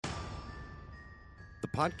The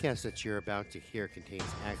podcast that you're about to hear contains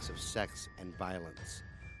acts of sex and violence.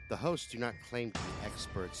 The hosts do not claim to be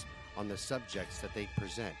experts on the subjects that they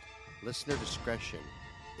present. Listener discretion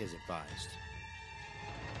is advised.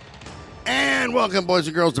 And welcome, boys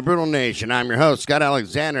and girls, to Brutal Nation. I'm your host, Scott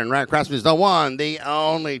Alexander, and right across me is the one, the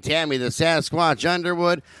only Tammy the Sasquatch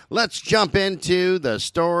Underwood. Let's jump into the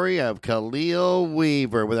story of Khalil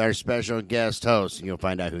Weaver with our special guest host. And you'll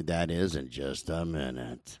find out who that is in just a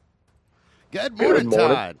minute. Good morning,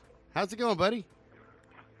 Todd. How's it going, buddy?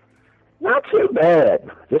 Not too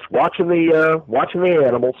bad. Just watching the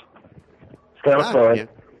animals. It's kind of fun.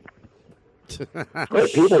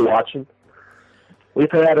 Great people watching.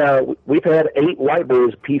 We've had 8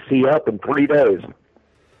 lifers PC up in 3 days.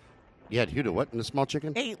 You had who to what in the small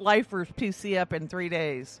chicken? 8 lifers PC up in 3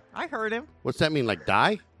 days. I heard him. What's that mean? Like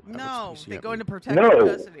die? No, they go into protective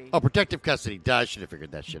custody. Oh, protective custody. Duh, I should have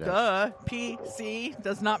figured that shit out. Duh. PC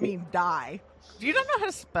does not mean die. Do you not know how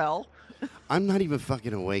to spell? I'm not even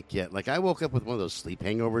fucking awake yet. Like, I woke up with one of those sleep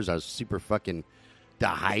hangovers. I was super fucking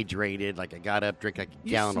dehydrated. Like, I got up, drank like a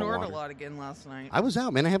gallon of water. You snored a lot again last night. I was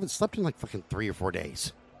out, man. I haven't slept in like fucking 3 or 4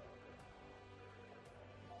 days.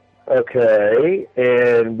 Okay,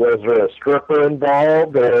 and was there a stripper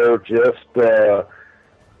involved, or just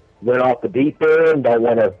went off the deep end? Don't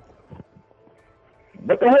want to.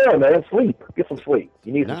 What the hell, man? Sleep. Get some sleep.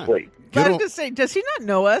 You need some sleep. I was going to say, does he not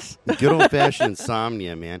know us? Good old-fashioned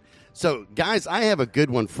insomnia, man. So, guys, I have a good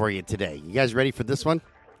one for you today. You guys ready for this one?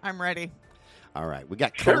 I'm ready. All right. We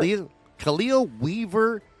got Khalil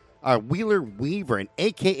Weaver, Wheeler-Weaver, and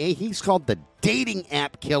a.k.a. he's called the dating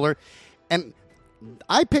app killer. And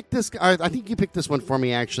I picked this. I think you picked this one for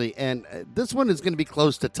me, actually. And this one is going to be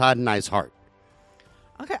close to Todd and I's heart.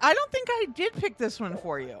 Okay, I don't think I did pick this one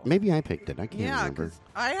for you. Maybe I picked it. I can't remember.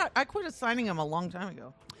 Yeah, I quit assigning them a long time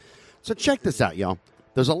ago. So check this out, y'all.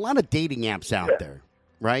 There's a lot of dating apps out there,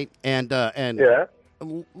 right? And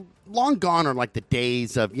long gone are like the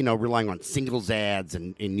days of, relying on singles ads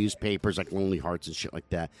and in newspapers like Lonely Hearts and shit like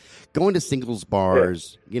that. Going to singles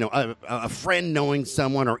bars, a friend knowing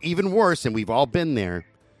someone, or even worse, and we've all been there,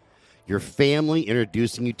 your family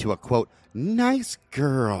introducing you to a, quote, nice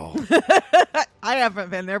girl. I haven't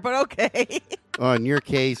been there, but okay. Oh, in your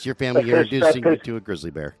case, your family introducing you to a grizzly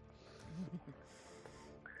bear.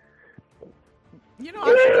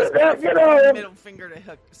 I should just get a middle finger to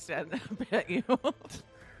hook stand up at you.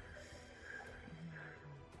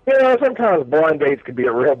 Sometimes blind dates can be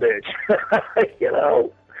a real bitch.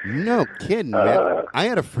 No kidding, man. I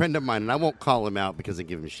had a friend of mine, and I won't call him out because I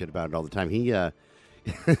give him shit about it all the time. He,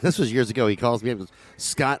 this was years ago. He calls me and goes,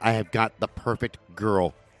 Scott, I have got the perfect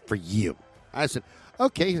girl for you. I said,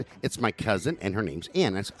 okay, it's my cousin, and her name's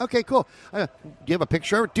Ann. I said, okay, cool. Do you have a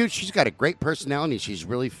picture of her? Dude, she's got a great personality. She's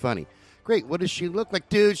really funny. Great. What does she look like?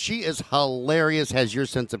 Dude, she is hilarious, has your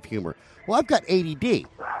sense of humor. Well, I've got ADD.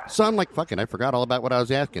 So I'm like, fucking, I forgot all about what I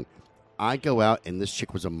was asking. I go out, and this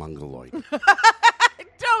chick was a mongoloid.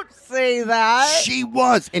 Don't say that. She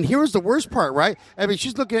was. And here's the worst part, right? I mean,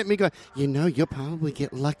 she's looking at me going, you'll probably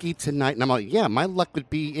get lucky tonight. And I'm like, yeah, my luck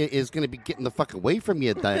is going to be getting the fuck away from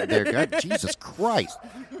you there, God. Jesus Christ.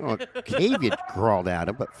 A cave you crawled out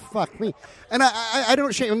of, but fuck me. And I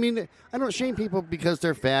don't shame, I don't shame people because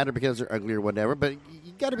they're fat or because they're ugly or whatever, but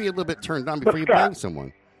you got to be a little bit turned on before you bang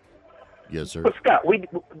someone. Yes, sir. But Scott, we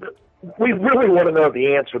really want to know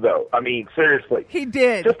the answer, though. I mean, seriously. He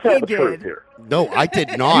did. Just tell the truth here. No, I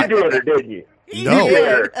did not. You did, or didn't you?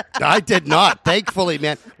 No, I did not. Thankfully,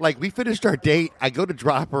 man. Like, we finished our date. I go to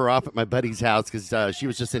drop her off at my buddy's house because she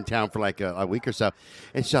was just in town for like a week or so.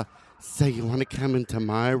 And she said, you want to come into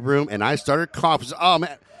my room? And I started coughing. Said, oh,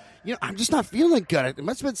 man, I'm just not feeling good. It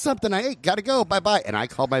must have been something I ate. Got to go. Bye-bye. And I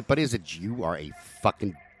called my buddy and said, you are a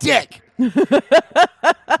fucking dick.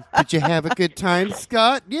 Did you have a good time,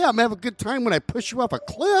 Scott? Yeah, I'm having a good time when I push you off a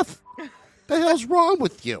cliff. The hell's wrong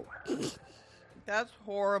with you? That's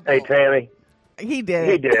horrible. Hey, Tammy. He did.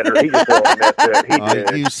 He did, or he just won't admit it. He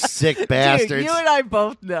did. You sick bastards. Dude, you and I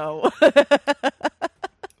both know.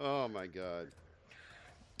 Oh, my God.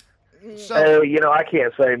 So, I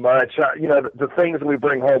can't say much. The things we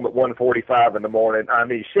bring home at 1:45 in the morning, I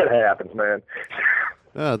mean, shit happens, man.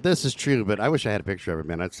 This is true, but I wish I had a picture of her,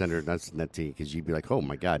 man. I'd send that to you because you'd be like, "Oh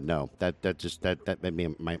my God, no!" That made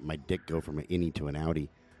me my dick go from an innie to an outie,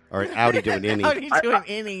 or an outie to an innie. Outie to an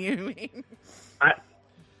innie, you mean?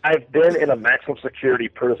 I've been in a maximum security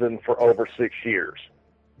prison for over 6 years.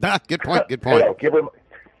 Good point. Good point. Hello,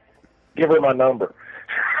 give her my number.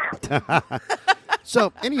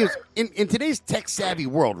 So, anyways, in today's tech-savvy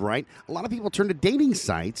world, right, a lot of people turn to dating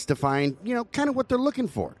sites to find, kind of what they're looking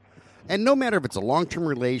for. And no matter if it's a long-term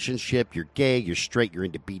relationship, you're gay, you're straight, you're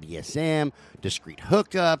into BDSM, discreet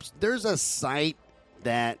hookups, there's a site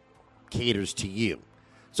that caters to you.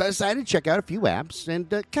 So I decided to check out a few apps and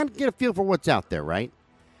kind of get a feel for what's out there, right?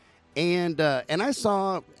 And I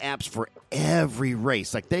saw apps for every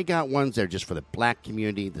race. Like, they got ones that are just for the black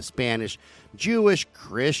community, the Spanish, Jewish,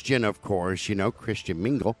 Christian, of course, Christian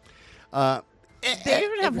mingle. They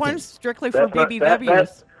even have one strictly for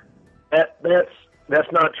BBWs.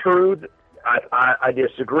 That's not true. I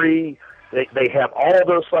disagree. They have all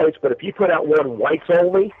those sites, but if you put out one whites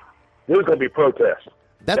only, there's going to be protests.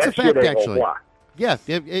 That's a fact, actually. Yeah,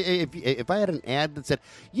 if I had an ad that said,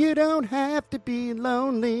 you don't have to be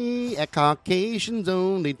lonely at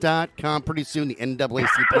CaucasiansOnly.com, pretty soon the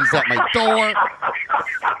NAACP's at my door.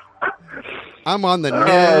 I'm on the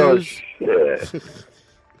news.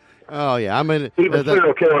 Oh, yeah. I'm in. Even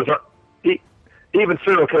serial killers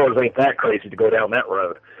ain't that crazy to go down that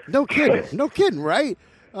road. No kidding, right?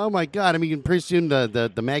 Oh, my God. I mean, pretty soon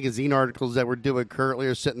the magazine articles that we're doing currently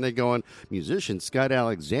are sitting there going, musician Scott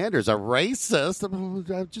Alexander's a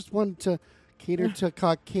racist. I just wanted to cater to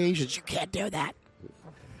Caucasians. You can't do that.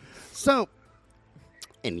 So,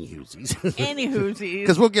 any hoosies.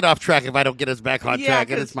 Because we'll get off track if I don't get us back on track,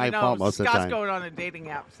 and it's my fault most of the time. Scott's going on a dating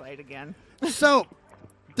app site again. So,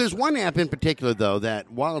 there's one app in particular, though, that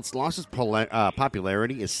while it's lost its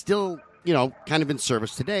popularity, is still, kind of in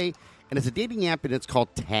service today. And it's a dating app, and it's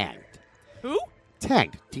called Tagged. Who?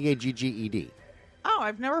 Tagged. Tagged. Oh,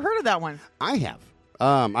 I've never heard of that one. I have.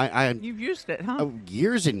 You've used it, huh?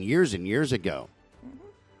 Years and years and years ago. Mm-hmm.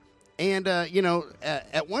 And,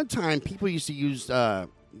 at one time, people used to use that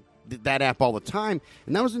app all the time.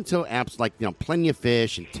 And that was until apps like, Plenty of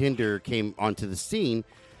Fish and Tinder came onto the scene.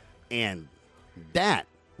 And that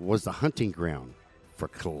was the hunting ground for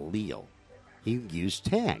Khalil. He used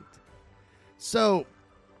Tagged. So...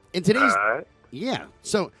 in today's,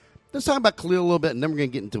 so let's talk about Khalil a little bit, and then we're going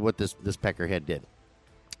to get into what this peckerhead did.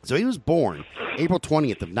 So he was born April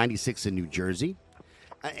 20th of 96 in New Jersey,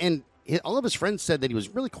 and all of his friends said that he was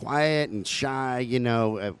really quiet and shy, he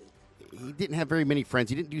didn't have very many friends,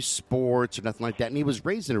 he didn't do sports or nothing like that, and he was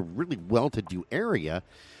raised in a really well-to-do area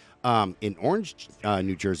in Orange,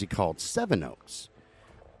 New Jersey called Seven Oaks.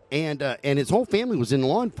 And his whole family was in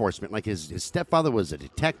law enforcement. Like his stepfather was a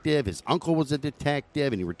detective, his uncle was a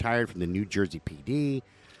detective, and he retired from the New Jersey PD.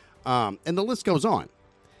 And the list goes on.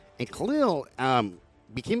 And Khalil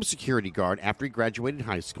became a security guard after he graduated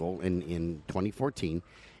high school in 2014.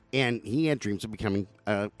 And he had dreams of becoming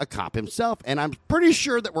a cop himself. And I'm pretty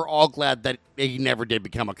sure that we're all glad that he never did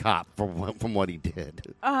become a cop from what he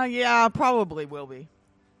did. Yeah, probably will be.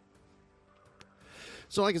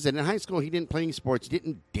 So, like I said, in high school, he didn't play any sports, he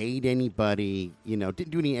didn't date anybody, didn't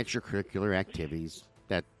do any extracurricular activities,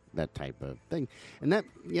 that type of thing. And that,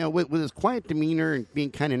 with his quiet demeanor and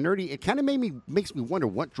being kind of nerdy, it kind of makes me wonder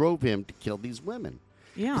what drove him to kill these women.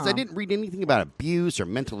 Yeah. Because I didn't read anything about abuse or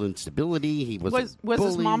mental instability. He was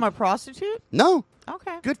his mom a prostitute? No.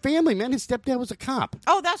 Okay. Good family, man. His stepdad was a cop.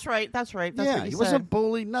 Oh, that's right. That's what he wasn't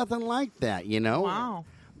bullied, nothing like that, Wow.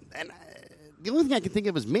 And the only thing I can think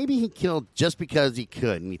of is maybe he killed just because he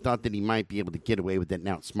could, and he thought that he might be able to get away with it and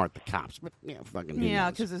outsmart the cops. But, fucking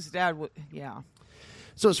yeah, because his dad would,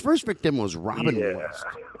 So his first victim was Robin West.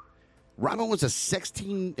 Robin was a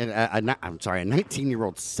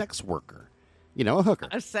 19-year-old sex worker. A hooker.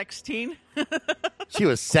 A 16? She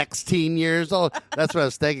was 16 years old. That's what I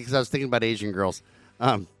was thinking, because I was thinking about Asian girls.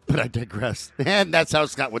 But I digress. And that's how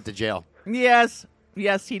Scott went to jail. Yes,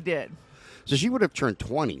 he did. So she would have turned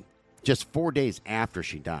 20 just 4 days after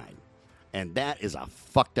she died. And that is a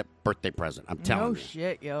fucked up birthday present, I'm telling you. No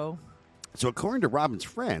shit, yo. So according to Robin's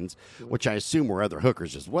friends, which I assume were other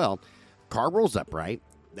hookers as well, car rolls up, right?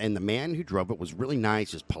 And the man who drove it was really nice,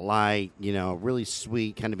 just polite, really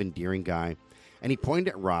sweet, kind of endearing guy. And he pointed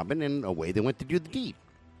at Robin, and away they went to do the deed.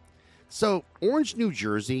 So Orange, New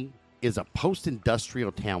Jersey is a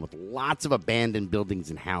post-industrial town with lots of abandoned buildings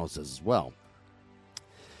and houses as well.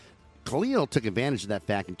 Khalil took advantage of that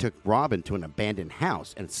fact and took Robin to an abandoned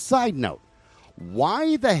house. And side note,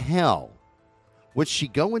 why the hell would she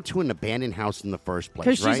go into an abandoned house in the first place?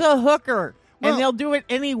 Because she's a hooker, and they'll do it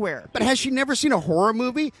anywhere. But has she never seen a horror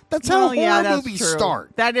movie? That's how horror movies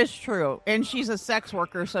start. That is true. And she's a sex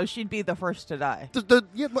worker, so she'd be the first to die.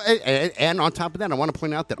 And on top of that, I want to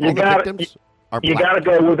point out that all the victims are black. You got to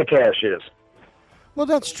go where the cash is. Well,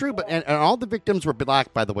 that's true, but and all the victims were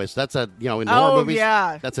black, by the way. So that's in horror movies,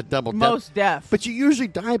 that's a double death. Most death. But you usually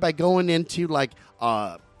die by going into like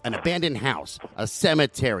an abandoned house, a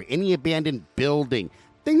cemetery, any abandoned building.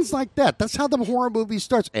 Things like that. That's how the horror movie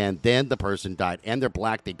starts. And then the person died. And they're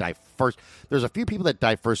black. They die first. There's a few people that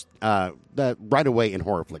die first right away in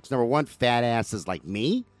horror flicks. Number one, fat asses like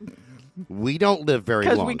me. We don't live very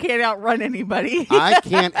long. Because we can't outrun anybody. I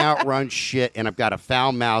can't outrun shit, and I've got a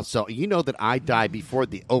foul mouth. So you know that I die before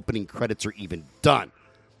the opening credits are even done.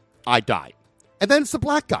 I die. And then it's the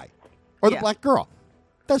black guy or the black girl.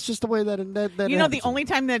 That's just the way that you know, the only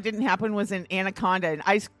time that didn't happen was in Anaconda, and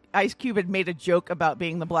Ice Cube had made a joke about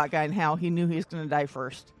being the black guy and how he knew he was going to die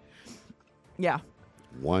first. Yeah.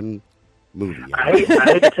 One movie. I hate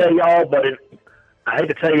to tell y'all,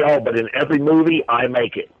 but in every movie, I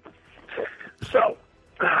make it. So.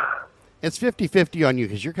 It's 50-50 on you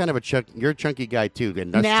because you're kind of you're a chunky guy, too.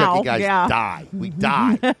 And us now, chunky guys die. We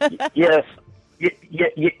die. Yes,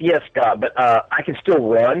 God, but I can still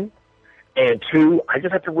run. And two, I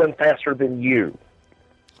just have to run faster than you.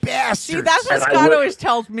 Bastards. See, that's what Scott always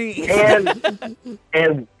tells me.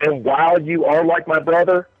 and while you are like my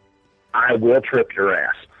brother, I will trip your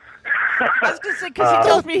ass. I was going to say, because he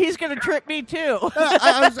tells me he's going to trip me, too.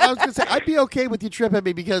 I was going to say, I'd be okay with you tripping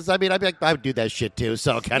me because, I mean, I'd be like, I would do that shit, too,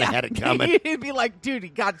 so I kind of had it coming. He'd be like, dude, he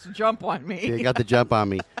got the jump on me. Yeah, he got the jump on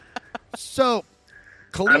me. So,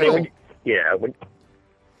 Khalil...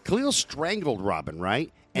 Khalil strangled Robin,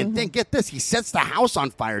 right? And then, get this, he sets the house on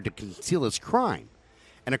fire to conceal his crime.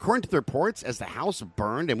 And according to the reports, as the house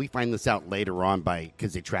burned, and we find this out later on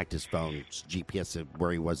because they tracked his phone's GPS of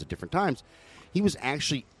where he was at different times, he was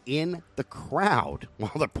actually in the crowd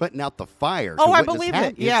while they're putting out the fire. Oh, I believe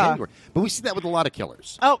it, yeah. But we see that with a lot of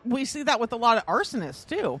killers. Oh, we see that with a lot of arsonists,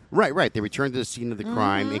 too. Right. They return to the scene of the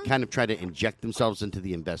crime and kind of try to inject themselves into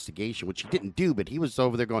the investigation, which he didn't do, but he was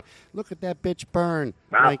over there going, look at that bitch burn.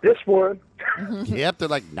 Not this one. Yep, they're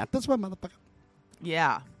like, not this one, motherfucker.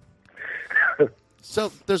 Yeah.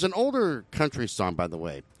 So there's an older country song, by the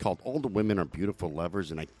way, called Older Women Are Beautiful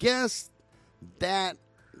Lovers, and I guess that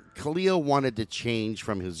Khalil wanted to change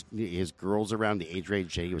from his girls around the age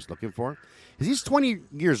range that he was looking for. Because he's 20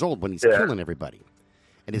 years old when he's killing everybody.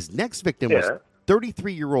 And his next victim was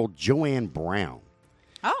 33-year-old Joanne Brown.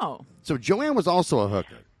 Oh. So Joanne was also a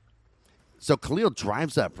hooker. So Khalil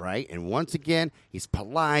drives up, right? And once again, he's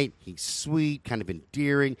polite, he's sweet, kind of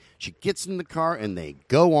endearing. She gets in the car, and they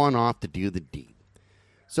go on off to do the deed.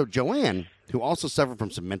 So Joanne, who also suffered from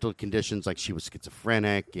some mental conditions, like she was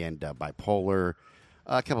schizophrenic and bipolar,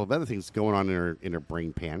 a couple of other things going on in her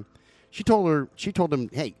brain pan, she told him,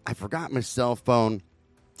 hey, I forgot my cell phone.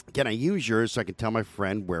 Can I use yours so I can tell my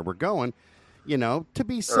friend where we're going, to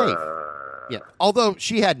be safe? Yeah. Although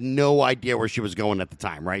she had no idea where she was going at the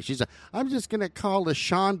time, right? She's I'm just going to call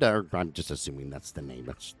LaShonda, or I'm just assuming that's the name.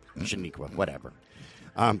 That's Shaniqua, whatever.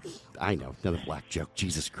 I know, another black joke.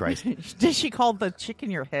 Jesus Christ. Did she call the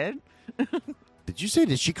chicken your head?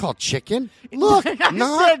 Did she call chicken? Look,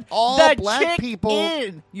 not all black people.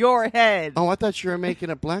 In your head. Oh, I thought you were making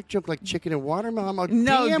a black joke like chicken and watermelon. I'm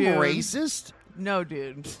damn dude. Racist. No,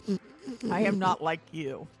 dude. I am not like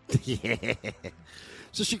you. Yeah.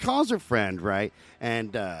 So she calls her friend, right?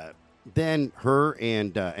 And then her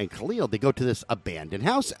and Khalil, they go to this abandoned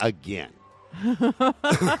house again.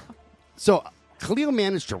 So Khalil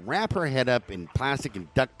managed to wrap her head up in plastic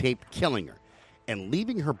and duct tape, killing her, and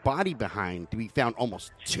leaving her body behind to be found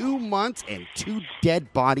almost 2 months and 2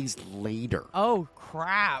 dead bodies later. Oh,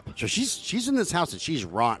 crap. So she's in this house and she's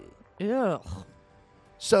rotten. Ew.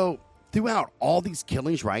 So throughout all these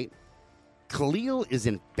killings, right, Khalil is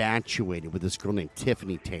infatuated with this girl named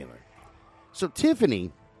Tiffany Taylor. So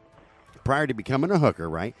Tiffany, prior to becoming a hooker,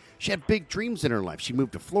 right, she had big dreams in her life. She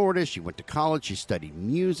moved to Florida. She went to college. She studied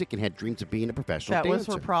music and had dreams of being a professional dancer. That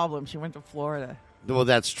was her problem. She went to Florida. Well,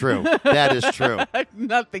 that's true. That is true.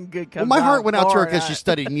 Nothing good comes out. Well, my heart went out to her because she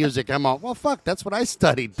studied music. I'm all, well, fuck, that's what I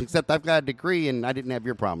studied, except I've got a degree and I didn't have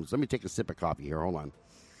your problems. Let me take a sip of coffee here. Hold on.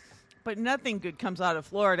 But nothing good comes out of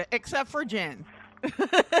Florida except for gin.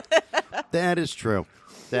 That is true.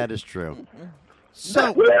 That is true.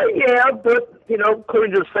 So, well, yeah, but,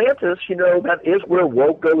 according to DeSantis, that is where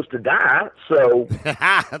woke goes to die, so.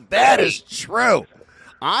 That is true.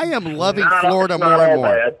 I am loving Florida more and more.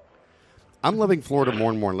 Bad. I'm loving Florida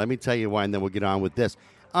more and more. Let me tell you why, and then we'll get on with this.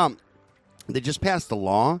 They just passed a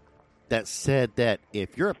law that said that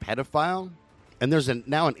if you're a pedophile, and there's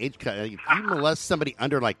now an age cut, if you molest somebody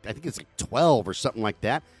under, I think it's 12 or something like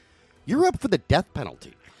that, you're up for the death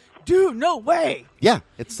penalty. Dude, no way. Yeah,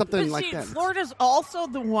 it's something like that. Florida's also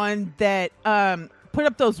the one that put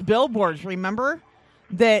up those billboards, remember?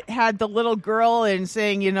 That had the little girl and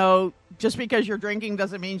saying, Just because you're drinking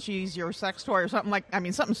doesn't mean she's your sex toy or something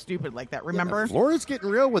something stupid like that. Remember? Yeah, Florida's getting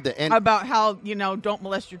real with it. And about how, don't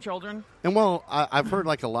molest your children. And I've heard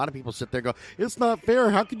like a lot of people sit there and go, it's not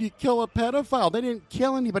fair. How could you kill a pedophile? They didn't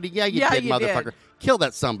kill anybody. Yeah, you did, motherfucker. Did. Kill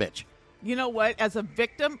that sumbitch. You know what? As a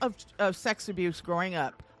victim of sex abuse growing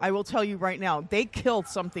up, I will tell you right now, they kill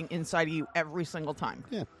something inside of you every single time.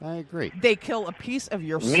 Yeah, I agree. They kill a piece of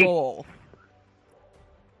your soul.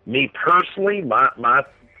 Me personally, my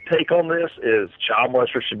take on this is child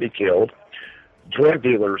molesters should be killed, drug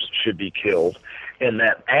dealers should be killed, and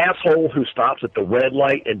that asshole who stops at the red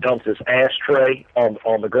light and dumps his ashtray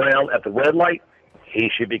on the ground at the red light, he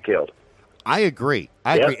should be killed. I agree.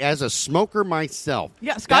 I agree. As a smoker myself.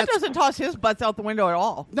 Yeah, Scott doesn't toss his butts out the window at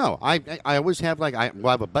all. No, I always have I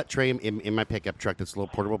have a butt tray in my pickup truck. That's a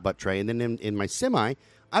little portable butt tray, and then in my semi,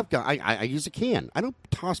 I use a can. I don't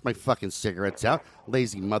toss my fucking cigarettes out.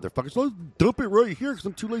 Lazy motherfuckers. Let's dump it right here because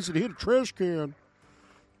I'm too lazy to hit a trash can.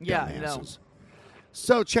 Yeah, Dumbasses. No.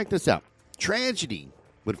 So check this out. Tragedy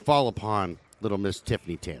would fall upon little Miss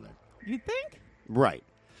Tiffany Taylor. You think? Right.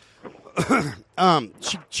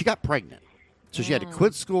 She got pregnant. So she had to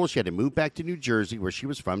quit school. She had to move back to New Jersey, where she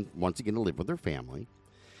was from, once again to live with her family.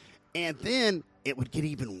 And then it would get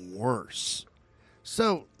even worse.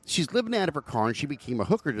 So she's living out of her car, and she became a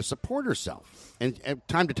hooker to support herself. And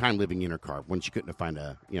time to time living in her car when she couldn't afford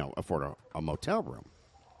a motel room.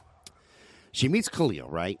 She meets Khalil,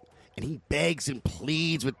 right? And he begs and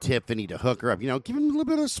pleads with Tiffany to hook her up. Give him a little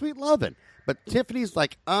bit of sweet loving. But Tiffany's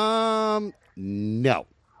like, no,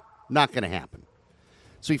 not going to happen.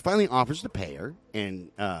 So he finally offers to pay her,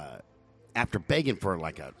 and after begging for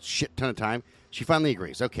like a shit ton of time, she finally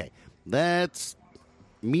agrees. Okay, let's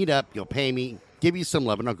meet up. You'll pay me, give you some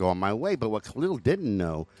love, and I'll go on my way. But what Khalil didn't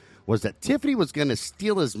know was that Tiffany was going to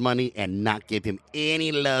steal his money and not give him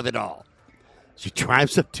any love at all. She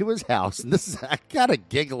drives up to his house, and I gotta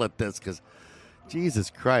giggle at this because,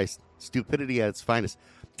 Jesus Christ, stupidity at its finest.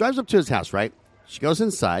 Drives up to his house, right? She goes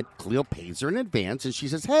inside. Khalil pays her in advance, and she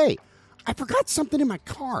says, hey, I forgot something in my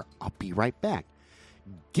car. I'll be right back.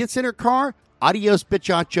 Gets in her car. Adios,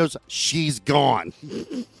 bitchachos. She's gone.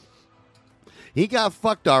 He got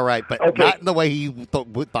fucked all right, but not in the way he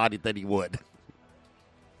thought that he would.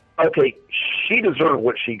 Okay, she deserved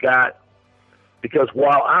what she got because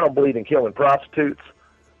while I don't believe in killing prostitutes,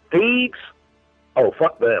 thieves,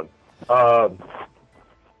 fuck them.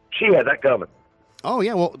 She had that coming. Oh,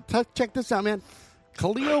 yeah. Well, check this out, man.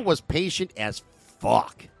 Khalil was patient as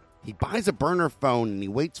fuck. He buys a burner phone, and he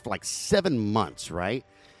waits for like 7 months, right?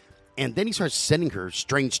 And then he starts sending her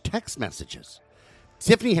strange text messages.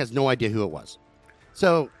 Tiffany has no idea who it was.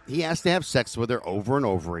 So he asked to have sex with her over and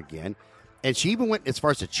over again. And she even went as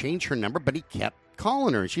far as to change her number, but he kept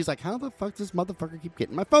calling her. And she's like, how the fuck does this motherfucker keep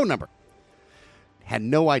getting my phone number? Had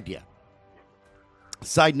no idea.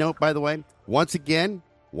 Side note, by the way, once again,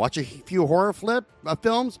 watch a few horror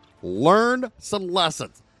films, learn some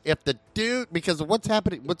lessons. If the dude, because of what's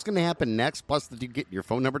going to happen next, plus the dude getting your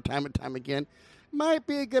phone number time and time again, might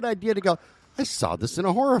be a good idea to go, I saw this in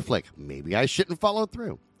a horror flick. Maybe I shouldn't follow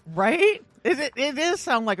through. Right? It does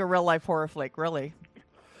sound like a real-life horror flick, really.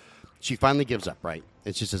 She finally gives up, right?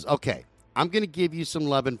 And she says, okay, I'm going to give you some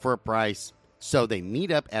loving for a price. So they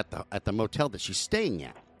meet up at the motel that she's staying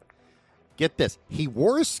at. Get this. He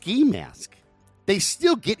wore a ski mask. They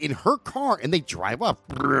still get in her car and they drive up.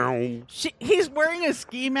 He's wearing a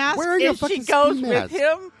ski mask and she goes with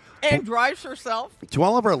him and drives herself. To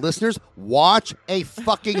all of our listeners, watch a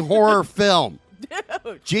fucking horror film.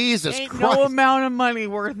 Dude, Jesus ain't Christ. No amount of money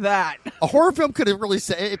worth that. A horror film could have really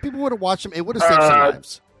saved, if people would have watched them, it would have saved some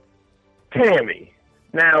lives. Tammy,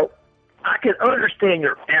 now, I can understand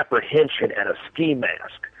your apprehension at a ski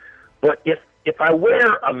mask, but if I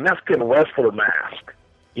wear a Mexican wrestler mask,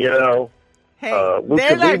 hey,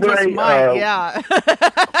 they're not just mine, yeah.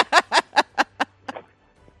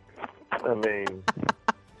 I mean,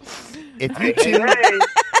 if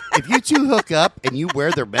you two hook up and you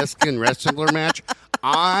wear their Mexican wrestler match,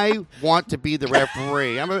 I want to be the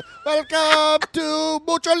referee. Welcome to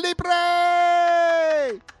Mucho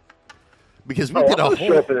Libre. Because we did a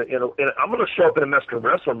whole. I'm going to show up in a Mexican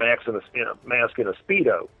wrestler mask in a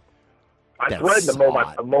Speedo. I threatened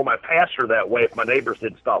to mow my pasture that way if my neighbors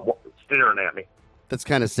didn't stop staring at me. That's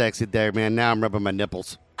kind of sexy there, man. Now I'm rubbing my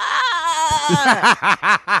nipples.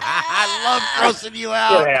 I love grossing you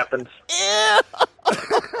out. It happens.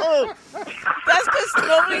 That's because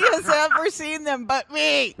nobody has ever seen them but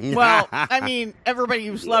me. Well, I mean, everybody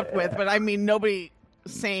you've slept with, but I mean nobody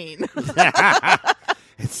sane.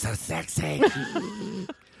 It's so sexy.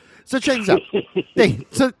 So check this out.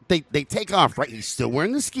 They take off, right? He's still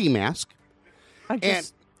wearing the ski mask.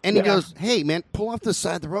 And he goes, hey, man, pull off the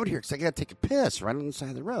side of the road here because I got to take a piss right on the side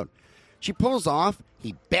of the road. She pulls off.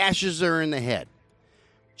 He bashes her in the head.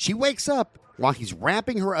 She wakes up while he's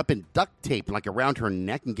wrapping her up in duct tape like around her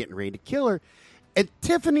neck and getting ready to kill her. And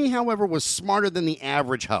Tiffany, however, was smarter than the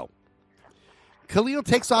average hoe. Khalil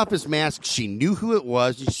takes off his mask. She knew who it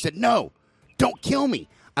was. And she said, no, don't kill me.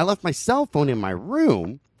 I left my cell phone in my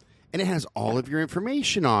room, and it has all of your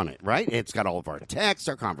information on it, right? It's got all of our texts,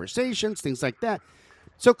 our conversations, things like that.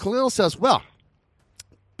 So Khalil says, well,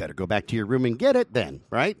 better go back to your room and get it then,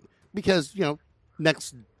 right? Because, he's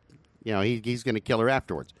going to kill her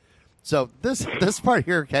afterwards. So this part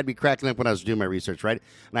here had me cracking up when I was doing my research, right?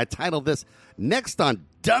 And I titled this, Next on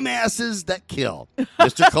Dumbasses That Kill,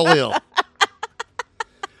 Mr. Khalil.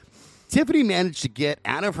 Tiffany managed to get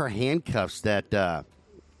out of her handcuffs that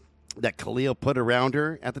Khalil put around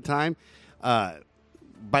her at the time. By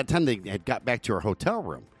the time they had got back to her hotel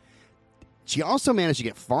room, she also managed to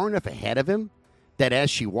get far enough ahead of him that as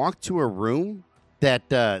she walked to her room,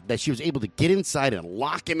 that she was able to get inside and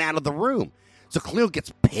lock him out of the room. So Khalil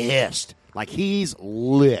gets pissed, like he's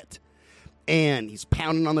lit. And he's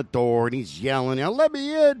pounding on the door, and he's yelling, let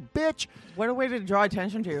me in, bitch. What a way to draw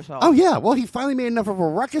attention to yourself. Oh, yeah. Well, he finally made enough of a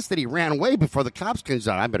ruckus that he ran away before the cops came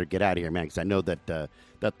out. I better get out of here, man, because I know that the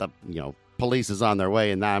police is on their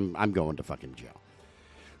way, and I'm going to fucking jail.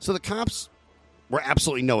 So the cops were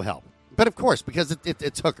absolutely no help. But, of course, because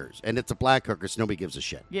it's hookers, and it's a black hooker, so nobody gives a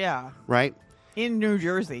shit. Yeah. Right? In New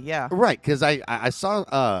Jersey, yeah. Right, because I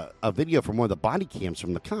saw a video from one of the body cams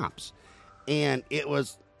from the cops, and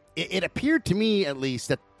it appeared to me, at least,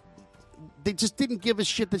 that they just didn't give a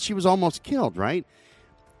shit that she was almost killed, right?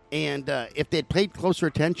 And if they'd paid closer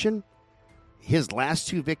attention, his last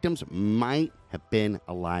two victims might have been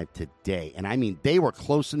alive today. And I mean, they were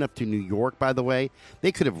close enough to New York, by the way.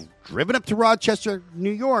 They could have driven up to Rochester,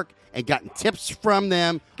 New York, and gotten tips from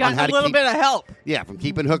them. Gotten a little bit of help. Yeah, from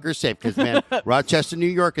keeping hookers safe. Because, man, Rochester, New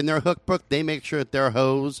York, in their hook book, they make sure that their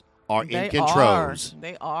hoes are in controls.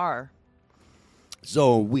 They are.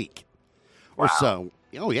 So a week or so.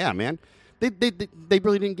 Oh, yeah, man. They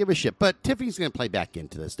really didn't give a shit. But Tiffany's going to play back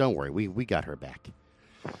into this. Don't worry. We got her back.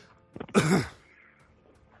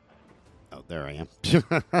 Oh, there I am.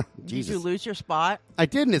 Did you lose your spot? I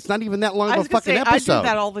didn't. It's not even that long of a fucking episode. I do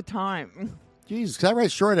that all the time. Jesus, because I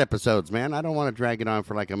write short episodes, man. I don't want to drag it on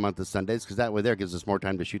for like a month of Sundays because that way there gives us more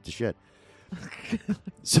time to shoot the shit.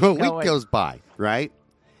 So a week goes by, right?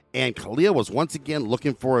 And Khalil was once again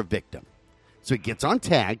looking for a victim. So he gets on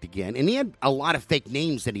Tagged again, and he had a lot of fake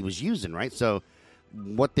names that he was using, right? So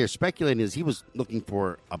what they're speculating is he was looking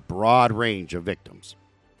for a broad range of victims.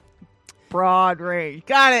 Broad range.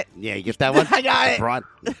 Got it. Yeah, you get that one? I got it. Broad.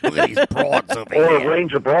 Look at these broads over here. Or a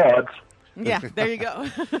range of broads. Yeah, there you go.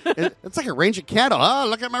 It's like a range of cattle. Oh,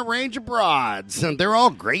 look at my range of broads. And they're all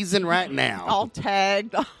grazing right now. All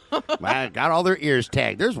tagged. I got all their ears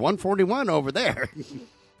tagged. There's 141 over there.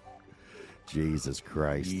 Jesus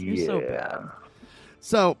Christ. You're so bad.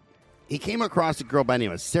 So he came across a girl by the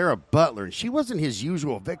name of Sarah Butler, and she wasn't his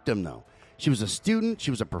usual victim, though. She was a student. She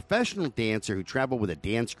was a professional dancer who traveled with a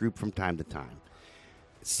dance group from time to time.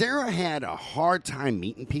 Sarah had a hard time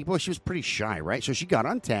meeting people. She was pretty shy, right? So she got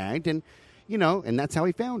on Tagged, and, and that's how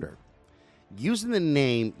he found her. Using the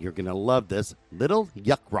name, you're going to love this, Little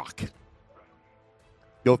Yuck Rock.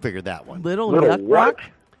 Go figure that one. Little Yuck Rock?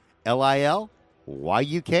 LILYUKROCK.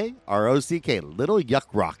 Little Yuck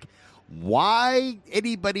Rock. Why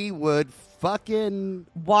anybody would fucking...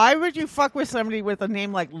 Why would you fuck with somebody with a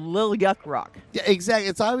name like Lil Yuck Rock? Yeah, exactly.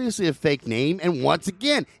 It's obviously a fake name. And once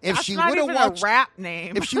again, if That's she not would have even watched a rap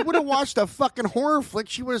name. If she would have watched a fucking horror flick,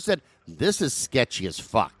 she would have said, "This is sketchy as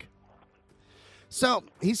fuck." So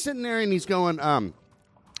he's sitting there and he's going,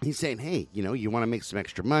 he's saying, "Hey, you want to make some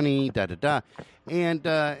extra money, da da da,"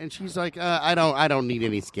 and she's like, "I don't need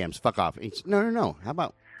any scams. Fuck off." And he's, No. How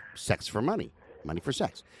about sex for money? Money for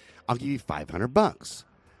sex. I'll give you $500.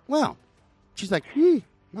 Well, she's like, all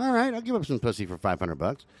right, I'll give up some pussy for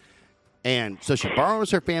 $500. And so she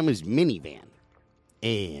borrows her family's minivan,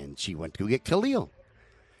 and she went to go get Khalil.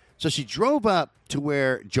 So she drove up to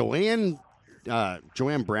where Joanne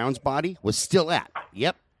Brown's body was still at.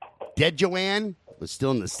 Yep, dead Joanne was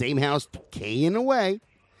still in the same house, decaying away.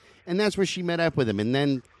 And that's where she met up with him, and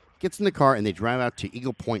then gets in the car, and they drive out to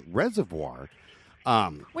Eagle Point Reservoir.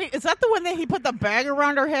 Wait, is that the one that he put the bag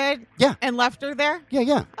around her head? Yeah. And left her there?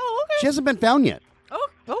 Yeah. Oh, okay. She hasn't been found yet. Oh,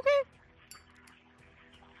 okay.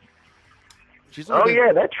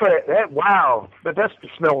 Yeah, that's right. Wow. But that's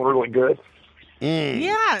smell really good.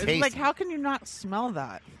 Yeah, it's tasty. like, how can you not smell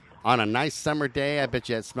that? On a nice summer day, I bet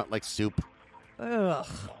you it smelled like soup. Ugh.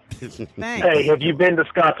 Thanks. Hey, have you been to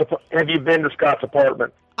Scott's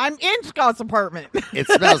apartment? I'm in Scott's apartment. It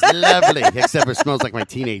smells lovely, except it smells like my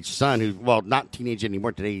teenage son, who, well, not teenage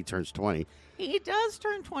anymore. Today he turns 20. He does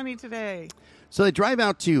turn 20 today. So they drive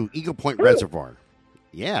out to Eagle Point Reservoir.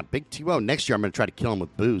 Yeah, big 2-0. Next year I'm going to try to kill him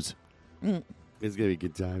with booze. It's going to be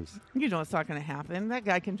good times. You know it's not going to happen. That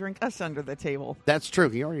guy can drink us under the table. That's true.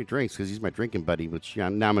 He already drinks because he's my drinking buddy, which now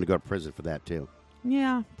I'm going to go to prison for that, too.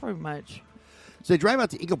 Yeah, pretty much. So they drive out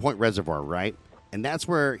to Eagle Point Reservoir, right? And that's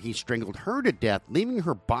where he strangled her to death, leaving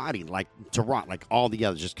her body like to rot, like all the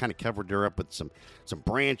others. Just kind of covered her up with some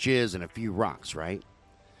branches and a few rocks, right?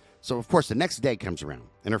 So, of course, the next day comes around,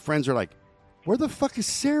 and her friends are like, where the fuck is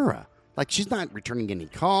Sarah? Like, she's not returning any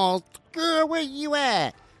calls. Girl, where you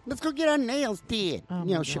at? Let's go get our nails did.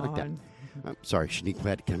 Oh, shit like that. I'm sorry, Shaniqua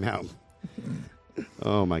had to come out.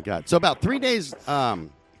 Oh, my God. So about 3 days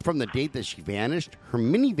from the date that she vanished, her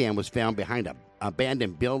minivan was found behind a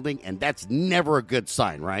abandoned building, and that's never a good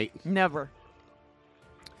sign, right? Never.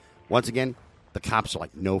 Once again, the cops are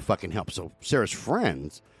like, no fucking help. So Sarah's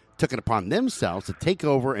friends took it upon themselves to take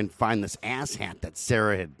over and find this asshat that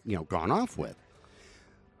Sarah had, gone off with.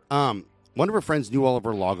 One of her friends knew all of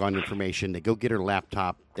her logon information. They go get her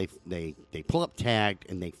laptop. They pull up Tagged,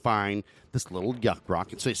 and they find this little yuck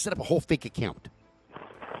rock. And so they set up a whole fake account.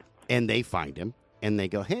 And they find him, and they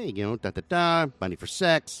go, hey, money for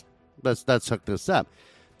sex. Let's hook this up.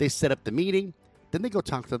 They set up the meeting. Then they go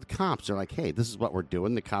talk to the cops. They're like, hey, this is what we're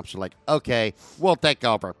doing. The cops are like, okay, we'll take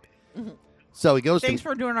over. Mm-hmm. So he goes. Thanks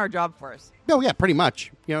for doing our job for us. Oh, yeah, pretty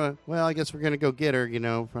much. Well, I guess we're going to go get her,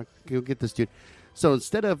 go get this dude. So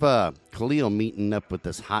instead of Khalil meeting up with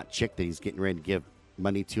this hot chick that he's getting ready to give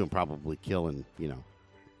money to and probably kill and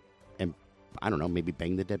and I don't know, maybe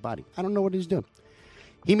bang the dead body. I don't know what he's doing.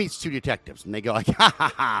 He meets two detectives, and they go like, ha,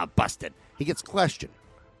 ha, ha, busted. He gets questioned.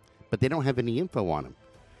 But they don't have any info on him.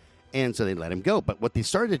 And so they let him go. But what they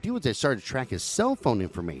started to do is they started to track his cell phone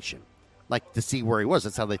information, like to see where he was.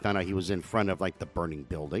 That's how they found out he was in front of, like, the burning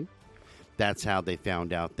building. That's how they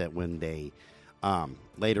found out that when they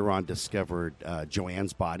later on discovered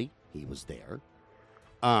Joanne's body, he was there.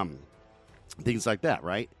 Things like that,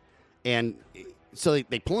 right? And so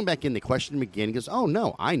they pull him back in. They question him again. He goes, oh,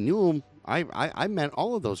 no, I knew him. I met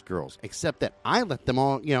all of those girls, except that I let them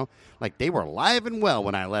all, like they were alive and well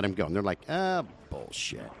when I let them go. And they're like,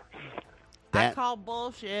 bullshit. I call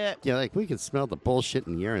bullshit. Yeah, like we can smell the bullshit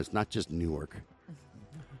in the air, and it's not just Newark.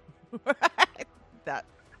 That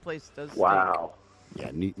place does Wow.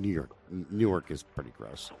 stink. Yeah, Newark is pretty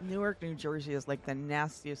gross. Newark, New Jersey is like the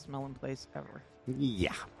nastiest smelling place ever.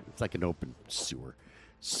 Yeah, it's like an open sewer.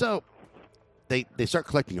 So they start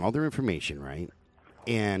collecting all their information, right?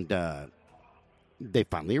 And they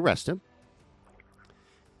finally arrest him.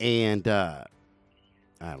 And I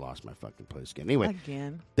lost my fucking place again. Anyway,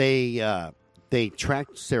 they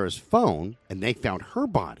tracked Sarah's phone, and they found her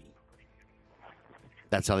body.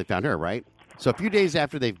 That's how they found her, right? So a few days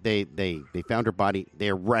after they found her body, they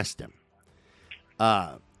arrest him.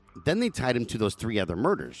 Then they tied him to those three other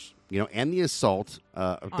murders, and the assault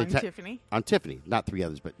on Tiffany. On Tiffany, not three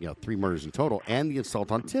others, but 3 murders in total, and the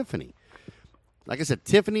assault on Tiffany. Like I said,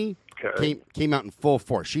 Tiffany came out in full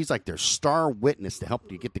force. She's like their star witness to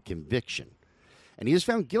help you get the conviction. And he was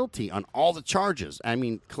found guilty on all the charges. I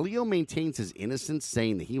mean, Khalil maintains his innocence,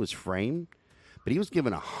 saying that he was framed, but he was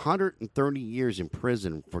given 130 years in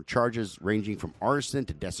prison for charges ranging from arson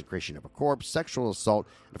to desecration of a corpse, sexual assault,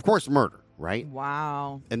 and, of course, murder, right?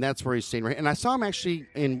 Wow. And that's where he's staying right. And I saw him actually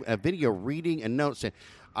in a video reading a note saying,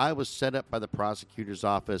 I was set up by the prosecutor's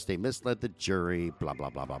office. They misled the jury, blah, blah,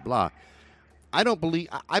 blah, blah, blah. I believe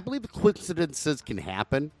the coincidences can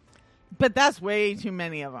happen. But that's way too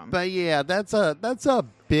many of them. But yeah, that's a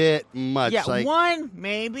bit much. Yeah, like, one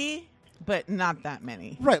maybe, but not that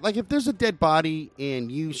many. Right, like if there's a dead body and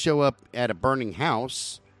you show up at a burning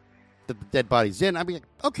house that the dead body's in, I'd be like,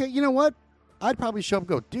 okay, you know what? I'd probably show up and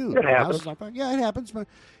go, dude, it the house happens. is on fire. Yeah, it happens, but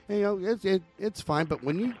it's fine. But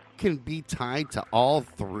when you can be tied to all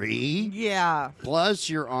three, Yeah. plus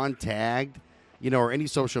you're on Tagged, or any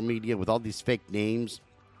social media with all these fake names,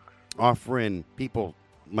 offering people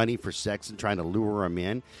money for sex and trying to lure them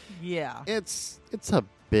in. Yeah. It's a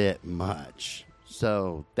bit much.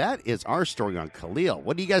 So that is our story on Khalil.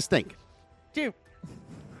 What do you guys think? Dude.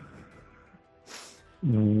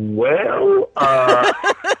 Well,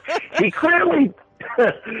 he clearly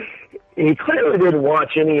didn't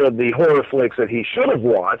watch any of the horror flicks that he should have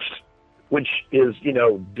watched, which is,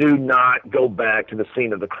 do not go back to the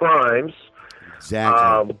scene of the crimes.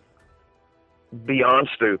 Exactly. Beyond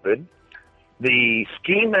stupid. The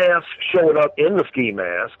ski mask showed up in the ski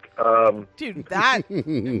mask. Dude, the fact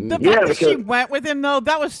that she went with him, though,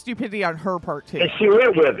 that was stupidity on her part, too. And she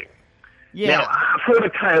went with him. Yeah. Now, I've heard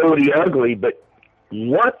of Coyote Ugly, but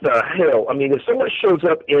what the hell? I mean, if someone shows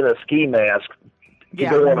up in a ski mask to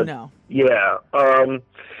go on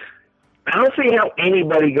I don't see how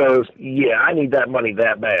anybody goes, yeah, I need that money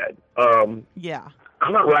that bad. Yeah.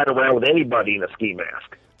 I'm not riding around with anybody in a ski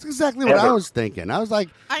mask. That's exactly what I was thinking. I was like,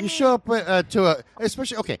 show up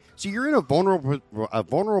especially, okay, so you're in a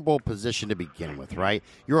vulnerable position to begin with, right?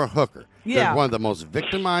 You're a hooker. Yeah. You're one of the most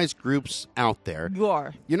victimized groups out there. You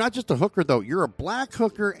are. You're not just a hooker, though. You're a black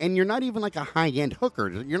hooker, and you're not even like a high-end hooker.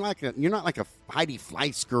 You're not like a Heidi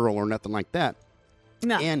Fleiss girl or nothing like that.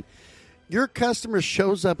 No. And your customer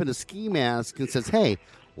shows up in a ski mask and says, hey,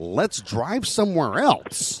 let's drive somewhere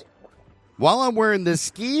else while I'm wearing this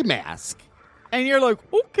ski mask. And you're like,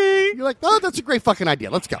 okay. You're like, oh, that's a great fucking idea.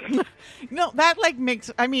 Let's go. No, that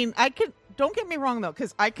don't get me wrong, though,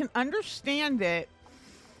 because I can understand it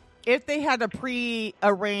if they had a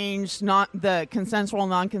pre-arranged, not the consensual,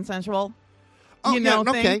 non-consensual, thing.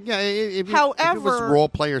 Okay. Yeah, if it was role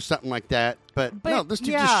play or something like that. But no, this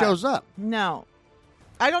dude just shows up. No.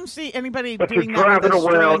 I don't see anybody but doing you're that. driving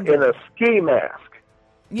around in a ski mask.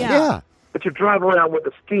 Yeah. But you're driving around with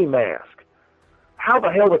a ski mask. How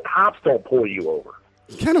the hell the cops don't pull you over?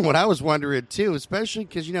 Kind of what I was wondering, too, especially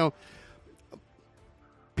because,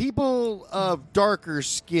 people of darker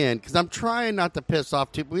skin, because I'm trying not to piss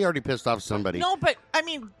off, too. We already pissed off somebody. No, but,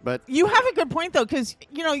 you have a good point, though, because,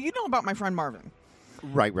 you know about my friend Marvin.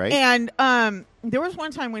 Right. And there was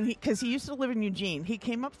one time when because he used to live in Eugene. He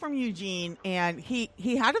came up from Eugene, and he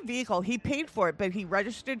had a vehicle. He paid for it, but he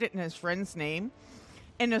registered it in his friend's name,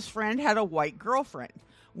 and his friend had a white girlfriend.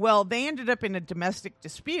 Well, they ended up in a domestic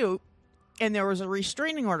dispute, and there was a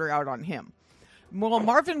restraining order out on him. Well,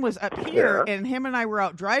 Marvin was up here, and him and I were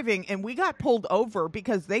out driving, and we got pulled over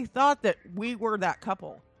because they thought that we were that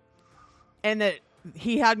couple, and that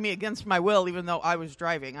he had me against my will, even though I was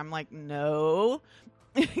driving. I'm like, no,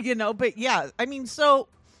 but yeah,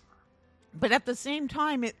 but at the same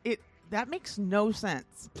time, it that makes no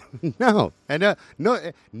sense. No, and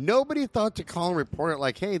nobody thought to call and report it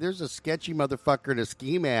like, hey, there's a sketchy motherfucker in a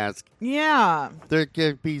ski mask. Yeah. There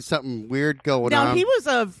could be something weird going on. Now, he was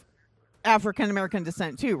of African-American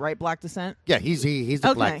descent, too, right? Black descent? Yeah, he's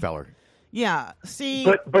a black feller. Yeah, see...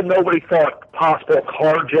 But nobody thought possible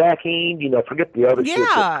carjacking, forget the other shit,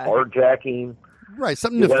 just carjacking. Right,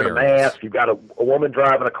 something you nefarious. Wear a mask, you've got a woman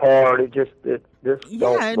driving a car, it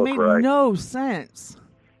made no sense.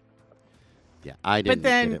 Yeah, I didn't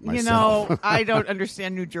get it myself. But then, I don't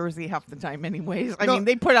understand New Jersey half the time anyways. I mean,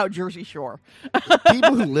 they put out Jersey Shore.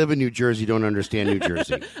 People who live in New Jersey don't understand New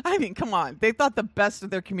Jersey. I mean, come on. They thought the best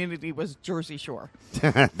of their community was Jersey Shore.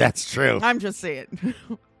 That's true. I'm just saying.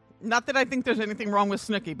 Not that I think there's anything wrong with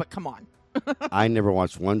Snooki, but come on. I never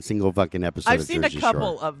watched one single fucking episode of Jersey Shore. I've seen a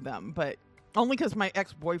couple of them, but only because my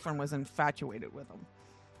ex-boyfriend was infatuated with them.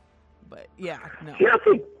 But, yeah, no. Yeah,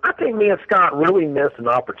 I think me and Scott really missed an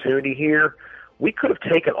opportunity here. We could have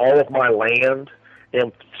taken all of my land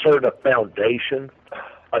and started a foundation,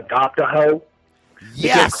 adopt a hoe.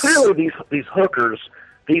 Yes. Because clearly these hookers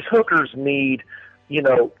need,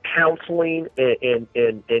 counseling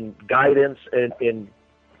and guidance and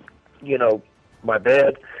my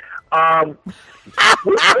bed.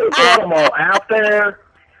 We could have brought them all out there.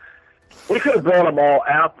 We could have brought them all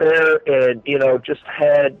out there and, just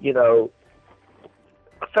had,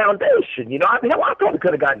 a foundation. I probably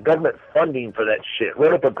could have got government funding for that shit.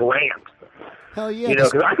 Wrote up a grant. Hell yeah.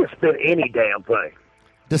 Because I could spend any damn thing.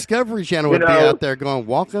 Discovery Channel would be out there going,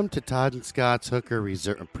 welcome to Todd and Scott's Hooker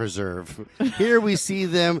Preserve. Here we see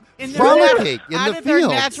them frolicking in the fields. Their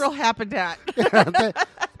natural habitat.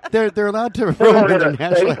 They're allowed to roam in their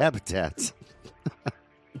natural habitats.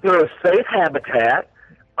 They're a safe habitat,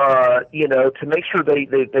 to make sure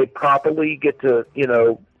they properly get to,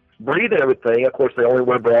 breathe everything. Of course, they only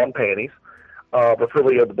wear bra and panties, but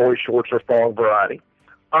really the boys' shorts are thong variety.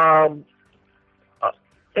 And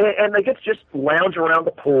they get to just lounge around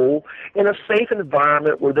the pool in a safe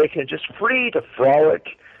environment where they can just free to frolic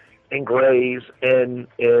and graze and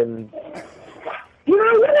I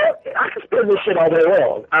can spend this shit all day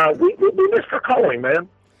long. We miss her calling, man.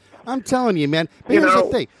 I'm telling you, man. But here's the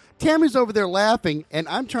thing. Tammy's over there laughing, and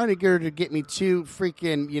I'm trying to get her to get me two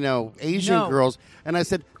freaking, Asian girls. And I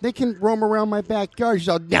said, they can roam around my backyard. She's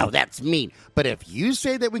all, no, that's mean. But if you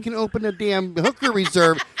say that we can open a damn hooker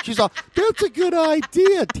reserve, she's all, that's a good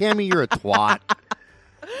idea. Tammy, you're a twat.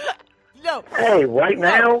 No. Hey,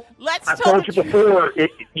 now, I told you before,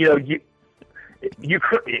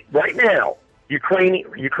 right now,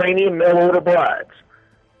 Ukrainian mail-order brides.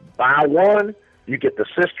 Buy one, you get the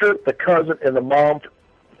sister, the cousin, and the mom.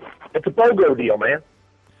 It's a BOGO deal, man.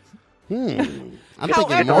 I'm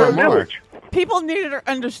thinking more and more. People need to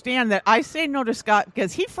understand that I say no to Scott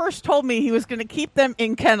because he first told me he was going to keep them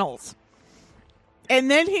in kennels.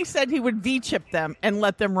 And then he said he would V-chip them and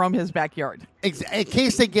let them roam his backyard. In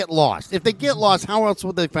case they get lost. If they get lost, how else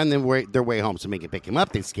would they find their way home? So they can pick him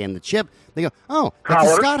up. They scan the chip. They go, oh,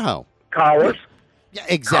 that's a Scott Ho. Collars. Yeah,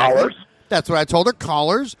 exactly. Collars. That's what I told her.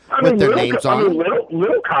 Collars with their names on.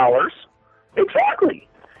 Little collars. Exactly.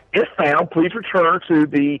 If found, please return to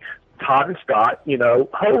the Todd and Scott,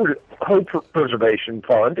 Home Preservation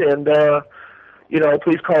Fund, and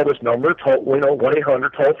please call this number,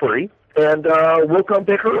 1-800 toll free, and we'll come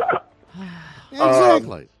pick her up.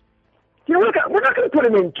 Exactly. We're not going to put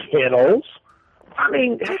him in kennels. I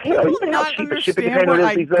mean, hell, you know how cheap a shipping container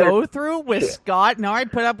is these days? Go through with Scott. Now I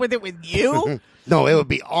put up with it with you. No, it would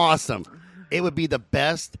be awesome. It would be the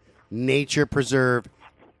best nature preserve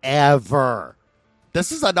ever.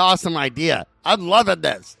 This is an awesome idea. I'm loving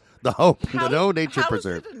this. The No Nature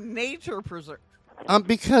Preserve. How is it a nature preserve?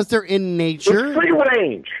 Because they're in nature. It's free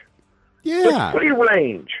range. Yeah. It's free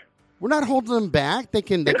range. We're not holding them back. They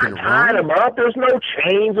can tie them up. There's no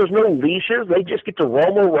chains. There's no leashes. They just get to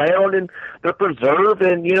roam around and they're preserved.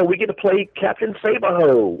 And, we get to play Captain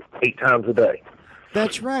Saberho 8 times a day.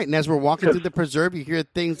 That's right. And as we're walking through the preserve, you hear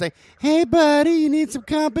things like, hey, buddy, you need some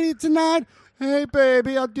company tonight? Hey,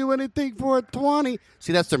 baby, I'll do anything for a 20.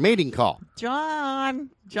 See, that's their mating call.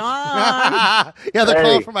 John. Yeah, they're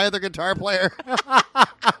calling for my other guitar player.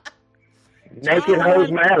 Naked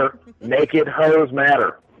hoes matter. Naked hoes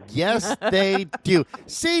matter. Yes, they do.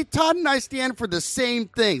 See, Todd and I stand for the same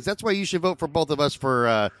things. That's why you should vote for both of us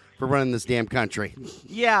for running this damn country.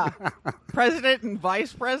 Yeah. President and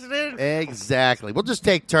vice president. Exactly. We'll just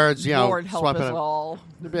take turns, Lord help us all.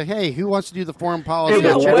 They'll be like, hey, who wants to do the foreign policy?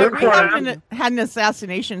 We haven't had an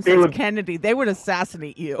assassination since Kennedy. They would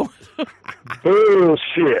assassinate you.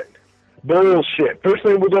 Bullshit. First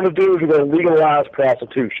thing we're going to do is we're going to legalize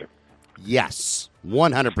prostitution. Yes,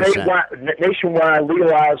 100%. Nationwide,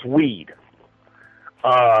 legalize weed.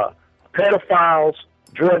 Pedophiles,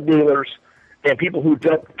 drug dealers, and people who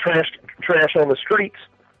dump trash on the streets,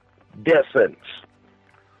 death sentence.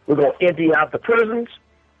 We're going to empty out the prisons.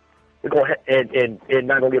 We're going and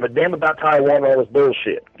not going to give a damn about Taiwan and all this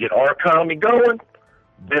bullshit. Get our economy going.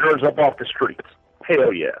 Veterans up off the streets.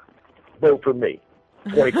 Hell yeah. Vote for me.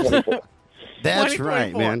 2024. That's 2024.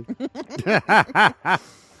 Right, man.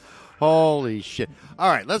 Holy shit. All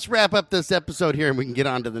right, let's wrap up this episode here and we can get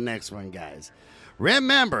on to the next one, guys.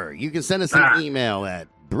 Remember, you can send us an email at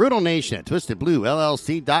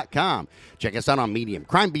brutalnation@twistedbluellc.com. Check us out on Medium,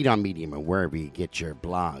 Crime Beat on Medium, and wherever you get your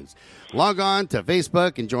blogs. Log on to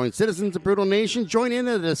Facebook and join Citizens of Brutal Nation. Join in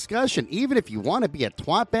the discussion, even if you want to be a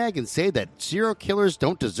twat bag and say that serial killers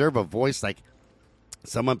don't deserve a voice like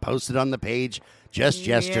someone posted on the page just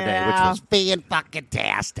yesterday, which was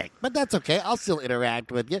fan-fucking-tastic. But that's okay. I'll still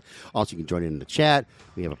interact with you. Also, you can join in the chat.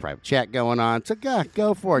 We have a private chat going on. So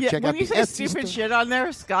go for it. Yeah, Check when out you the say Etsy stupid store. shit on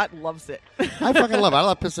there, Scott loves it. I fucking love it. I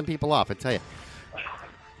love pissing people off, I tell you.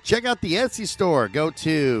 Check out the Etsy store. Go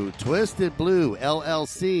to Twisted Blue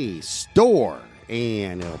LLC store,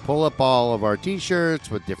 and it'll pull up all of our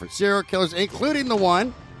T-shirts with different serial killers, including the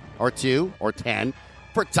 1 or 2 or 10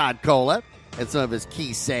 for Todd Cola and some of his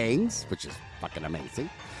key sayings, which is fucking amazing.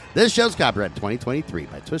 This show's copyright 2023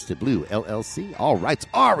 by Twisted Blue LLC. All rights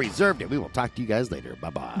are reserved, and we will talk to you guys later.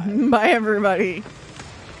 Bye-bye. Bye, everybody.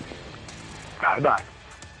 Bye-bye.